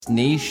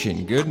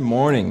Nation, good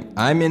morning.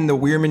 I'm in the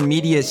Weirman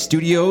Media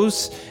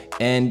Studios,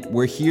 and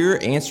we're here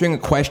answering a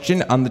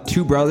question on the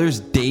Two Brothers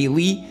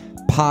Daily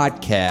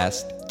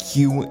Podcast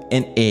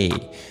Q&A.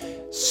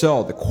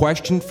 So, the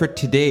question for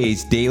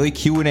today's Daily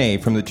Q&A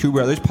from the Two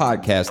Brothers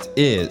Podcast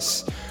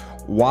is,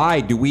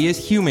 why do we as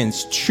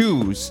humans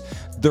choose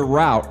the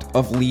route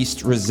of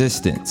least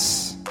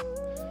resistance?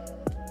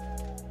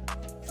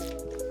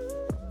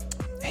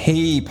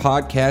 Hey,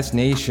 Podcast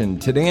Nation.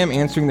 Today I'm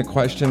answering the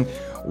question,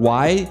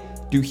 why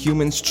do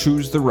humans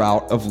choose the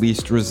route of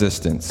least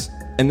resistance?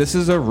 And this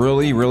is a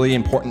really, really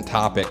important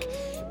topic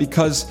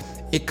because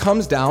it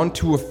comes down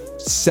to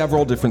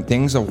several different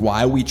things of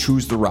why we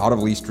choose the route of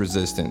least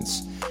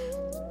resistance.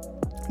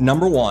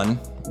 Number one,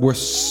 we're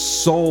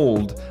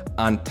sold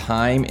on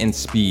time and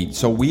speed.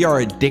 So we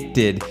are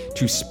addicted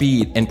to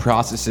speed and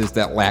processes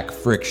that lack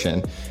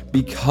friction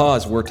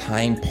because we're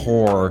time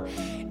poor,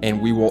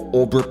 and we will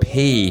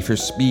overpay for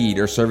speed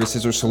or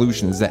services or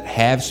solutions that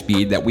have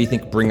speed that we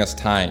think bring us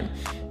time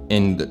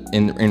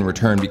in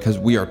return, because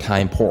we are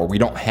time poor. We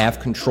don't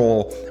have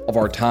control of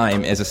our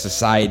time as a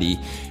society.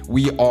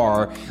 We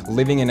are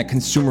living in a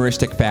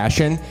consumeristic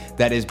fashion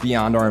that is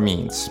beyond our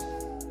means.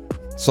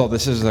 So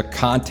this is a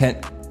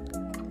content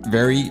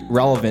very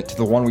relevant to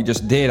the one we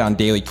just did on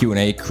Daily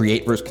Q&A,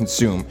 create versus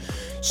consume.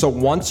 So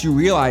once you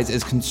realize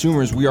as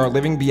consumers we are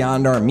living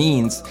beyond our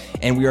means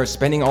and we are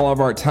spending all of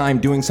our time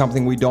doing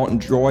something we don't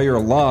enjoy or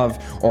love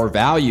or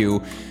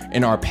value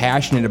and are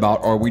passionate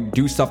about, or we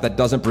do stuff that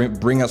doesn't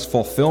bring us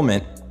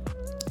fulfillment,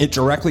 it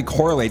directly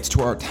correlates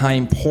to our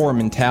time poor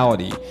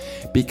mentality,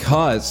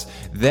 because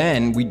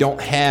then we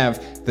don't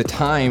have the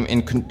time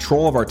and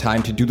control of our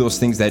time to do those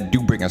things that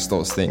do bring us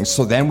those things.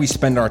 So then we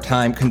spend our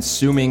time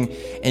consuming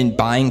and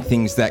buying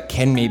things that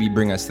can maybe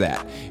bring us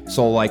that.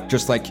 So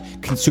just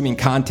like consuming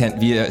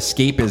content via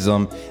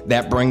escapism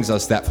that brings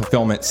us that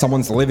fulfillment.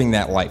 Someone's living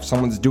that life,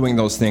 someone's doing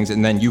those things,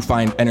 and then you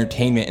find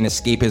entertainment and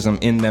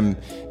escapism in them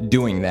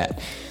doing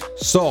that.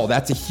 So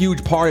that's a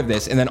huge part of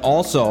this. And then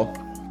also,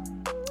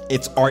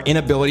 it's our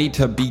inability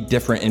to be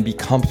different and be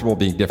comfortable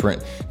being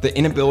different. The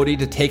inability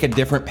to take a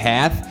different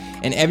path.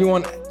 And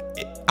everyone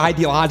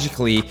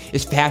ideologically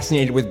is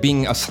fascinated with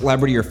being a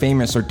celebrity or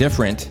famous or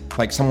different,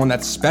 like someone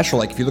that's special.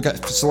 Like if you look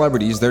at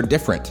celebrities, they're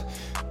different.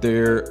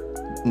 They're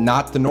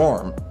not the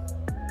norm.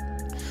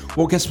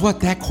 Well, guess what?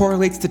 That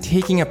correlates to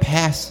taking a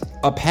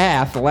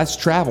path less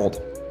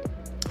traveled.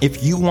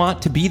 If you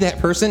want to be that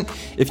person,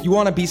 if you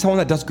want to be someone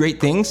that does great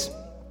things,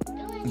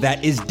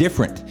 that is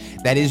different,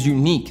 that is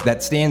unique,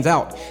 that stands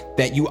out,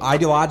 that you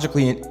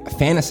ideologically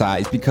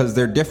fantasize because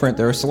they're different,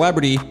 they're a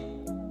celebrity,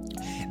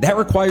 that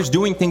requires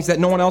doing things that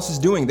no one else is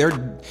doing.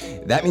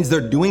 That means they're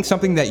doing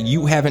something that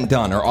you haven't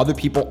done or other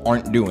people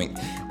aren't doing.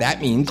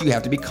 That means you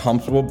have to be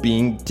comfortable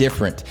being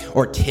different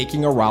or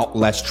taking a route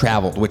less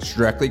traveled, which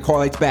directly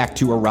correlates back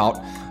to a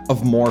route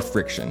of more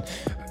friction.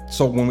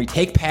 So when we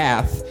take a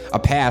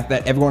path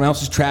that everyone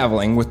else is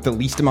traveling with the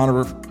least amount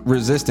of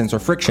resistance or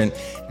friction,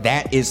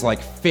 that is like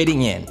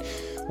fitting in.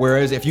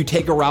 Whereas if you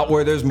take a route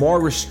where there's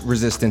more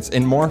resistance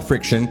and more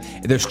friction,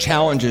 there's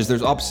challenges,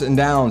 there's ups and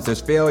downs,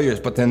 there's failures,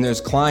 but then there's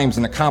climbs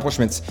and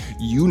accomplishments,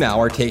 you now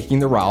are taking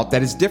the route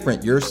that is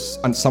different. You're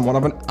somewhat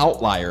of an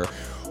outlier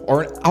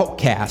or an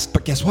outcast.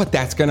 But guess what?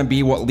 That's going to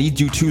be what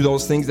leads you to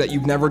those things that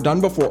you've never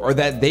done before, or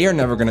that they are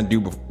never going to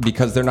do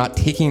because they're not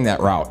taking that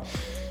route.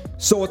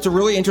 So it's a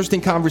really interesting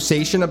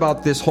conversation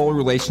about this whole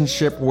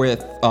relationship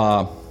with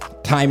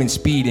time and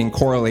speed in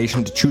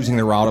correlation to choosing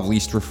the route of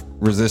least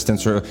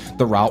resistance, or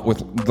the route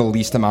with the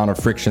least amount of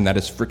friction that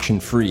is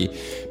friction-free.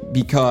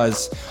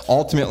 Because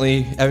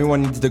ultimately,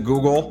 everyone needs to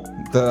Google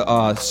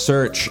the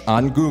search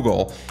on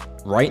Google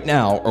right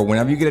now, or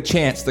whenever you get a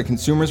chance, the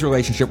consumer's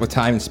relationship with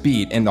time and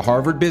speed. And the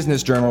Harvard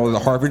Business Journal or the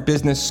Harvard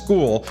Business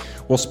School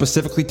will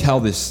specifically tell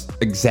this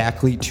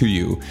exactly to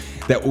you,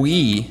 that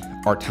we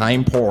are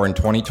time poor in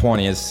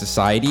 2020 as a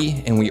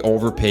society, and we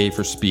overpay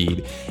for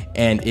speed.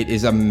 And it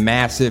is a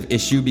massive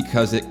issue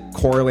because it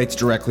correlates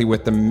directly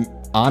with the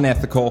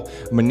unethical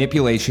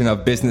manipulation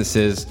of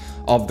businesses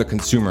of the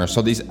consumer.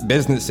 So these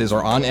businesses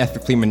are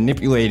unethically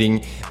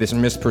manipulating this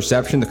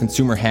misperception the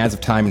consumer has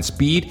of time and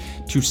speed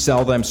to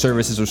sell them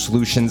services or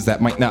solutions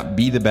that might not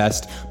be the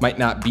best, might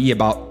not be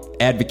about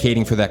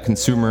advocating for that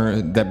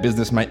consumer. That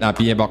business might not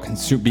be about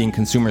being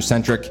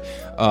consumer-centric.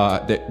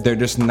 They're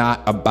just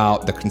not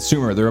about the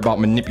consumer. They're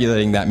about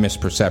manipulating that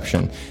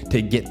misperception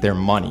to get their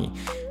money.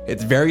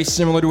 It's very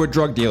similar to a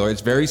drug dealer. It's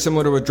very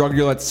similar to a drug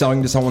dealer that's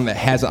selling to someone that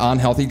has an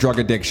unhealthy drug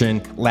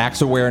addiction,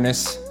 lacks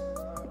awareness,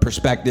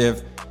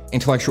 perspective,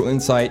 intellectual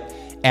insight,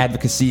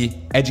 advocacy,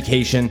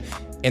 education,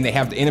 and they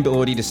have the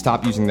inability to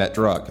stop using that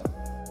drug.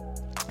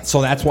 So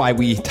that's why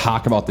we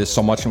talk about this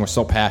so much and we're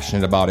so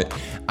passionate about it.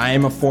 I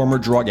am a former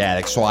drug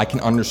addict, so I can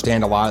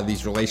understand a lot of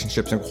these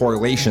relationships and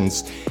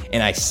correlations,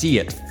 and I see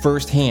it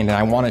firsthand, and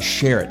I want to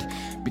share it.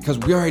 Because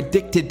we are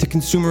addicted to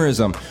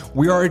consumerism.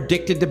 We are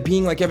addicted to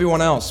being like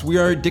everyone else. We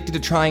are addicted to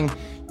trying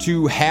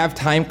to have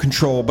time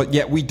control, but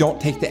yet we don't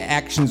take the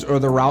actions or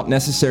the route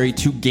necessary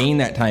to gain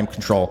that time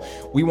control.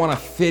 We want to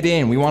fit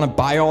in. We want to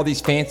buy all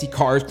these fancy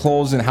cars,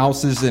 clothes, and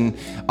houses and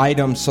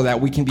items so that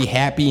we can be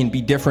happy and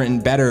be different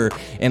and better.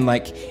 And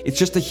like, it's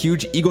just a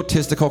huge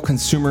egotistical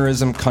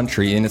consumerism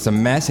country, and it's a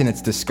mess and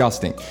it's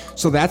disgusting.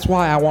 So that's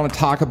why I want to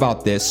talk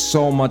about this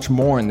so much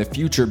more in the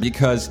future,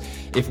 because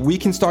if we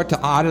can start to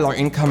audit our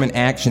income and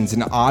actions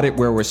and audit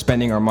where we're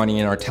spending our money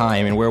and our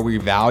time and where we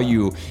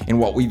value and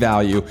what we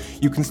value,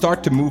 you can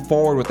start to move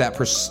forward with that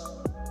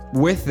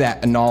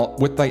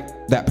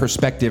that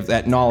perspective,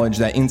 that knowledge,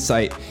 that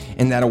insight,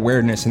 and that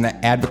awareness and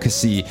that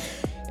advocacy,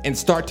 and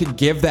start to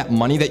give that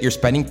money that you're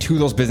spending to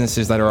those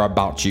businesses that are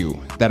about you,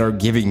 that are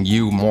giving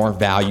you more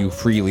value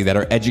freely, that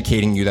are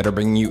educating you, that are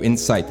bringing you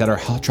insight, that are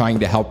trying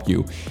to help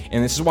you.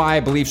 And this is why I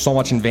believe so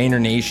much in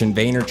Vayner Nation.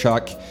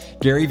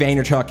 Gary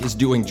Vaynerchuk is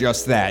doing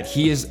just that.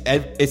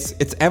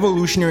 It's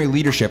evolutionary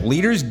leadership.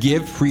 Leaders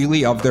give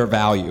freely of their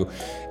value.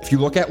 If you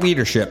look at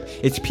leadership,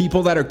 it's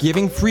people that are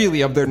giving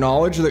freely of their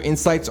knowledge, their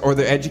insights, or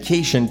their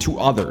education to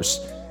others.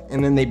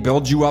 And then they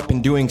build you up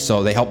in doing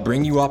so. They help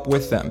bring you up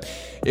with them.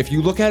 If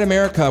you look at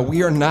America,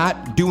 we are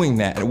not doing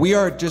that. We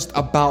are just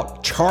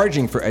about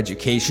charging for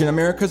education.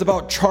 America's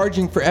about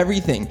charging for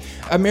everything.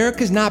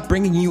 America's not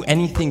bringing you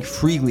anything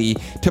freely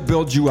to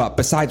build you up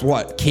besides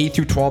what? K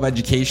through 12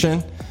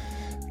 education?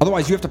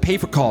 Otherwise, you have to pay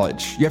for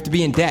college. You have to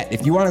be in debt.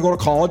 If you want to go to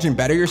college and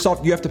better yourself,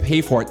 you have to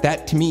pay for it.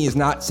 That, to me, is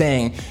not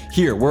saying,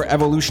 here, we're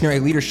evolutionary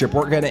leadership.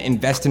 We're going to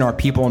invest in our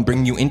people and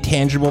bring you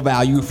intangible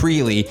value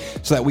freely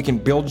so that we can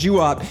build you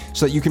up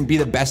so that you can be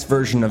the best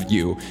version of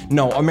you.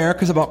 No,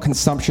 America's about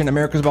consumption.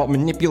 America's about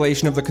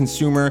manipulation of the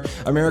consumer.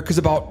 America's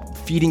about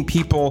feeding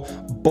people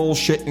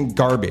bullshit and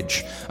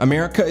garbage.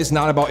 America is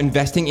not about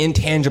investing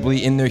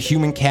intangibly in their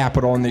human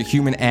capital and their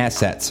human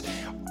assets.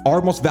 Our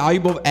most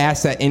valuable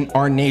asset in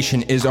our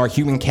nation is our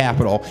human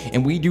capital,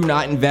 and we do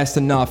not invest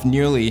enough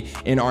nearly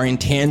in our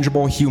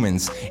intangible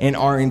humans, in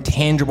our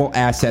intangible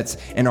assets,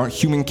 and our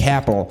human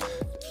capital.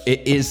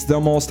 It is the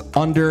most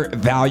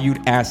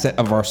undervalued asset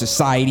of our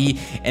society,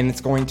 and it's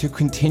going to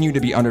continue to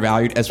be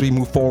undervalued as we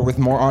move forward with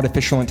more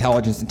artificial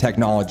intelligence and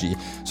technology.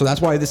 So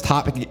that's why this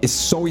topic is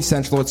so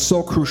essential, it's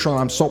so crucial, and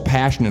I'm so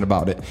passionate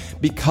about it,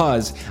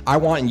 because I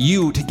want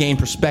you to gain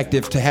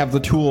perspective, to have the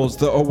tools,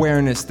 the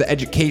awareness, the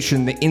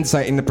education, the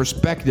insight, and the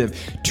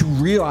perspective to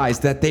realize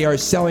that they are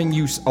selling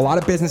you, a lot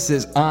of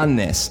businesses, on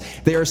this.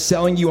 They are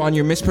selling you on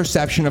your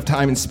misperception of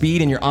time and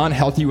speed and your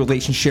unhealthy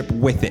relationship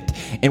with it.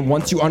 And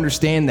once you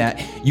understand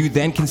that, you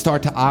then can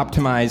start to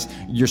optimize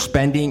your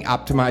spending,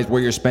 optimize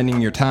where you're spending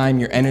your time,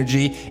 your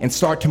energy, and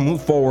start to move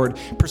forward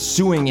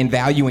pursuing and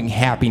valuing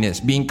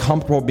happiness, being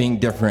comfortable being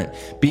different,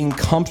 being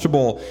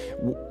comfortable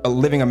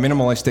living a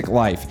minimalistic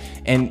life,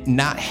 and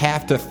not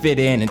have to fit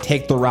in and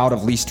take the route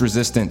of least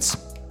resistance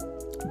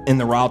in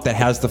the route that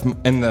has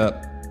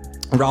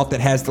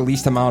the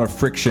least amount of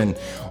friction,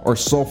 or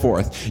so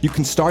forth. You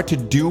can start to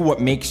do what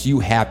makes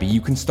you happy.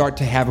 You can start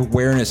to have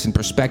awareness and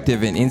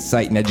perspective and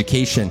insight and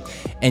education,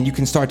 and you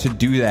can start to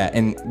do that.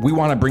 And we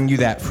want to bring you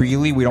that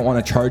freely. We don't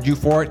want to charge you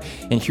for it.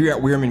 And here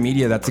at Weirman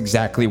Media, that's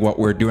exactly what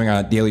we're doing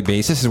on a daily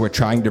basis, is we're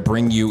trying to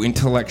bring you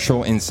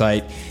intellectual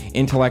insight,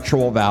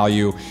 intellectual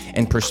value,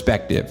 and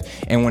perspective.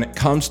 And when it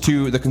comes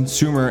to the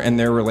consumer and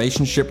their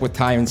relationship with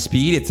time and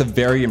speed, it's a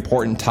very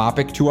important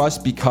topic to us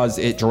because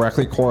it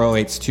directly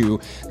correlates to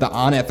the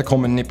unethical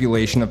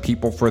manipulation of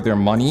people for their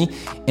money,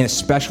 and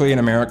especially in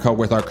America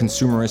with our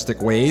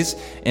consumeristic ways,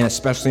 and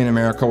especially in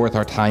America with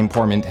our time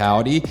poor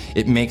mentality.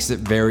 It makes it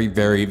very,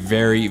 very,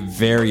 very,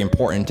 very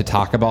important to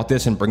talk about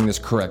this and bring this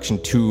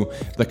correction to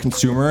the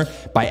consumer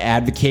by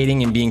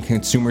advocating and being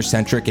consumer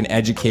centric and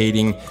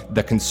educating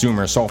the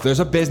consumer. So if there's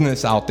a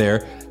business out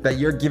there that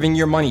you're giving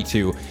your money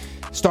to,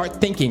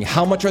 start thinking,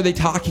 how much are they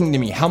talking to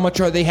me? How much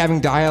are they having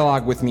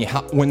dialogue with me?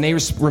 When they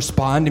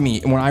respond to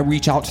me, and when I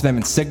reach out to them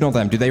and signal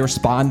them, do they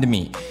respond to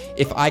me?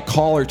 If I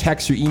call or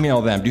text or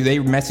email them, do they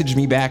message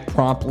me back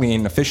promptly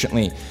and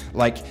efficiently?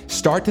 Like,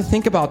 start to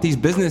think about these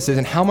businesses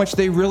and how much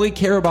they really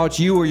care about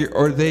you,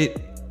 or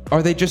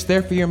are they just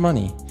there for your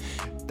money?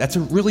 That's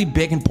a really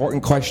big,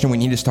 important question we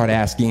need to start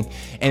asking.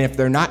 And if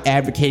they're not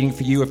advocating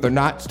for you, if they're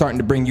not starting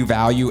to bring you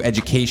value,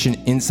 education,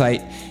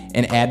 insight,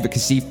 and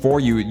advocacy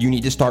for you, you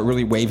need to start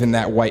really waving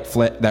that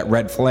that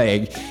red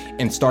flag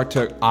and start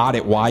to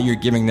audit why you're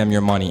giving them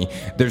your money.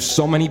 There's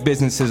so many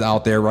businesses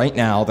out there right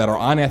now that are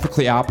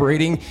unethically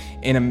operating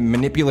in a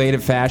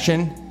manipulative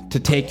fashion to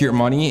take your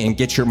money and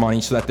get your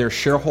money so that their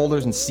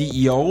shareholders and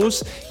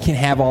CEOs can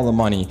have all the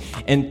money.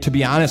 And to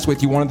be honest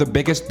with you, one of the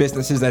biggest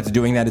businesses that's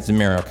doing that is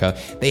America.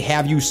 They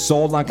have you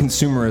sold on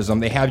consumerism.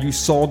 They have you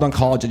sold on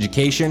college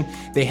education.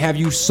 They have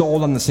you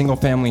sold on the single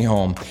family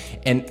home.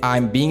 And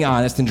I'm being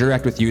honest and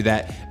direct with you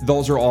that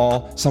those are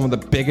all some of the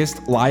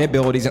biggest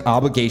liabilities and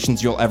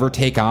obligations you'll ever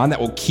take on that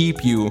will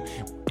keep you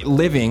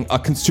living a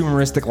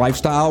consumeristic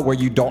lifestyle where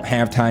you don't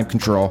have time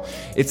control.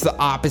 It's the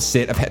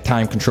opposite of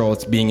time control.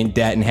 It's being in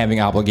debt and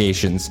having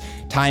obligations.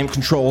 Time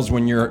control is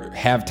when you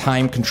have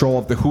time control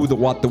of the who, the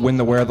what, the when,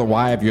 the where, the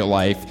why of your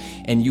life,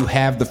 and you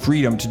have the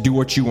freedom to do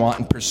what you want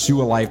and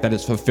pursue a life that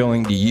is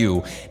fulfilling to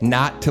you,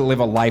 not to live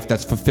a life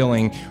that's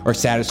fulfilling or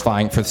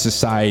satisfying for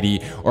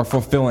society or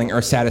fulfilling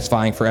or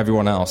satisfying for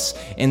everyone else.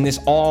 And this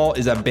all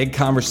is a big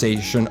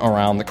conversation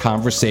around the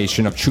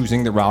conversation of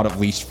choosing the route of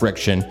least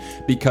friction,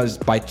 because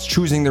by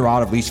choosing the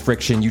route of least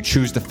friction, you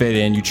choose to fit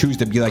in, you choose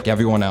to be like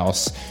everyone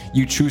else,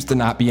 you choose to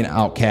not be an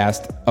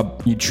outcast,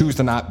 you choose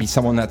to not be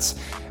someone that's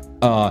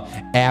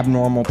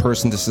abnormal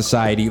person to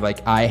society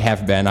like I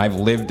have been. I've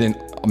lived in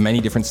many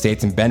different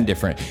states and been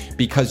different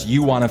because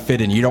you want to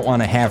fit in. You don't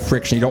want to have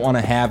friction. You don't want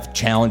to have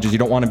challenges. You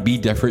don't want to be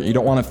different. You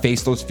don't want to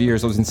face those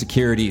fears, those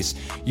insecurities.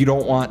 You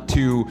don't want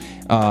to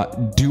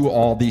do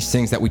all these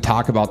things that we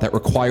talk about that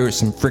require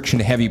some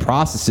friction-heavy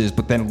processes,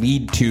 but then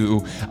lead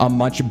to a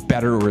much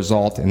better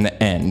result in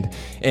the end.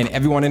 And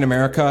everyone in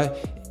America,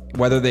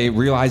 whether they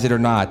realize it or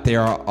not, they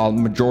are a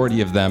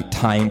majority of them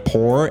time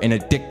poor and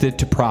addicted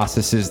to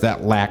processes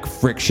that lack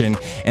friction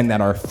and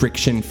that are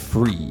friction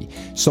free.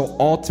 So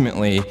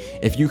ultimately,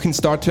 if you can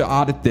start to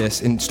audit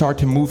this and start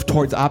to move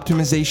towards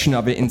optimization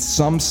of it in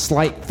some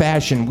slight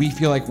fashion, we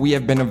feel like we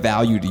have been of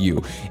value to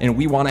you and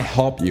we want to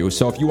help you.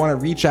 So if you want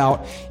to reach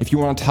out, if you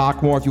want to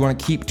talk more, if you want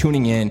to keep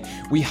tuning in,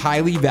 we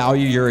highly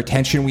value your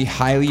attention. We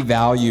highly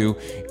value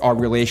our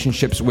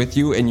relationships with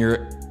you, and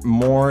you're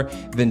more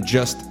than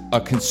just a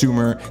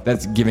consumer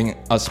that's giving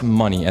us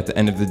money at the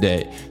end of the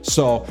day.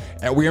 So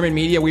at Weirman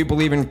Media, we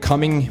believe in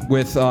coming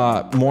with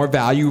more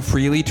value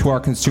freely to our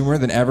consumer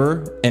than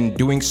ever, and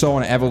doing so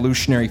in an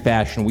evolutionary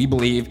fashion. We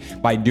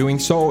believe by doing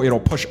so,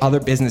 it'll push other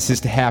businesses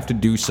to have to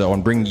do so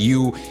and bring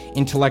you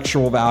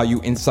intellectual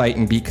value, insight,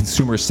 and be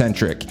consumer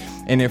centric.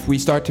 And if we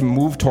start to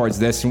move towards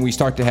this and we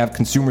start to have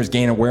consumers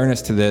gain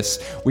awareness to this,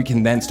 we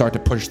can then start to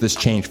push this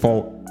change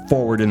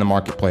forward in the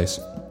marketplace.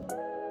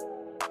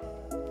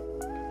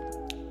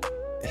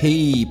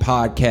 Hey,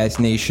 Podcast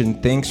Nation,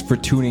 thanks for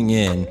tuning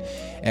in.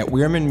 At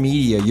Weirman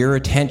Media, your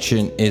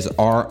attention is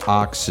our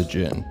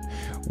oxygen.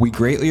 We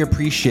greatly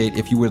appreciate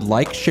if you would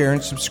like, share,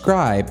 and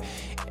subscribe,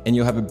 and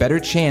you'll have a better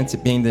chance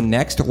at being the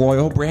next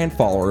loyal brand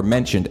follower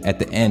mentioned at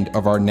the end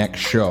of our next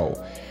show.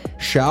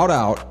 Shout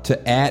out to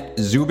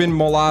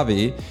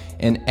 @ZubinMolavi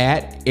and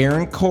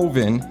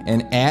 @AaronCoven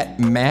and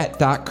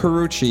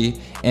 @Matt.Carucci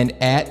and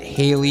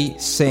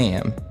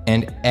 @HaleySam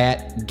and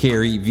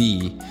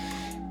 @GaryV.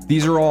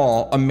 These are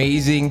all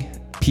amazing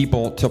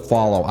people to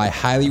follow. I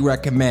highly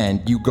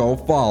recommend you go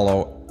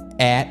follow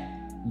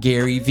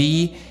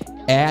 @GaryV,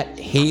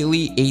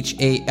 @Haley,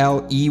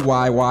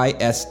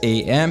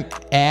 HaleyYYSAM,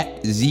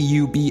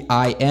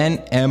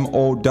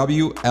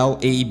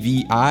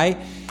 @ZubinMoWlavi,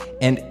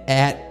 and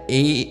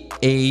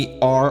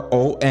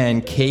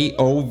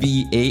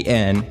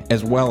 @AARONKOVAN,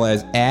 as well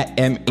as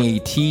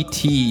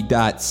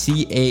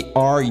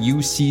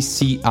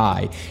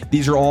 @MATT.CARUCCI.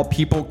 These are all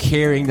people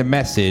carrying the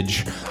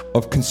message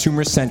of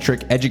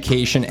consumer-centric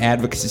education,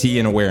 advocacy,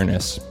 and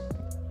awareness.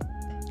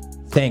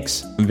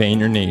 Thanks,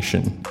 Vayner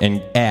Nation,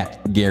 and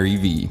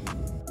 @GaryV.